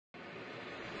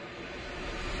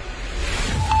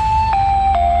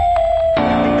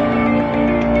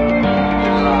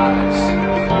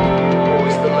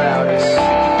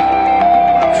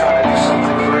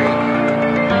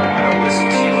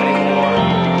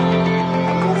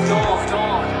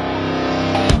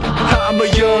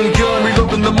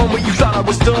I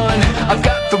was done. I've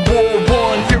got the war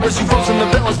won, fear is frozen, the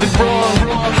bell has been rung.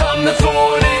 I'm the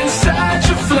thorn inside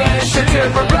your flesh, I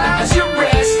terrorize your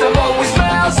rest, I'm always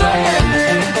miles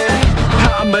ahead.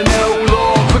 I'm an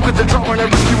outlaw, quick with the draw and I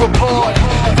rip you apart.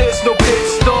 There's no pit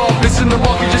stop, listen to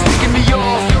walk, you're just taking me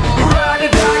off. Ride or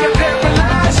die, I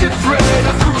paralyze your thread,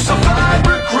 I crucify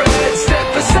regret. Step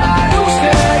aside, who's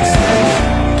next?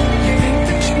 You think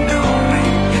that you know me,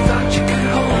 you thought you could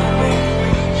hold me,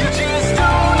 you just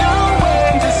don't know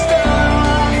when to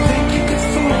stop. You think you could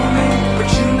fool me, but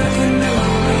you never knew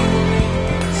me,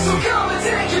 so come and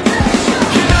take your next shot.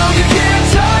 You know you can't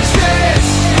touch this,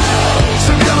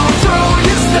 so don't throw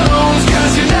your stones,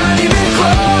 cause you're not even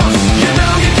close. You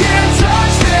know you can't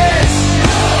touch this,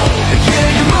 yeah,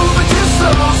 you're moving too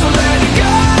slow, so let it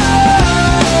go.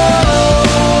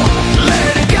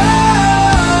 Let it go.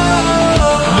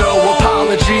 No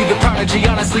apology, the prodigy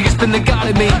honestly has been the god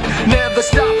of me. Never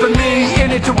stopping me,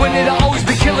 in it to win it, I'll always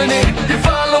be killing it.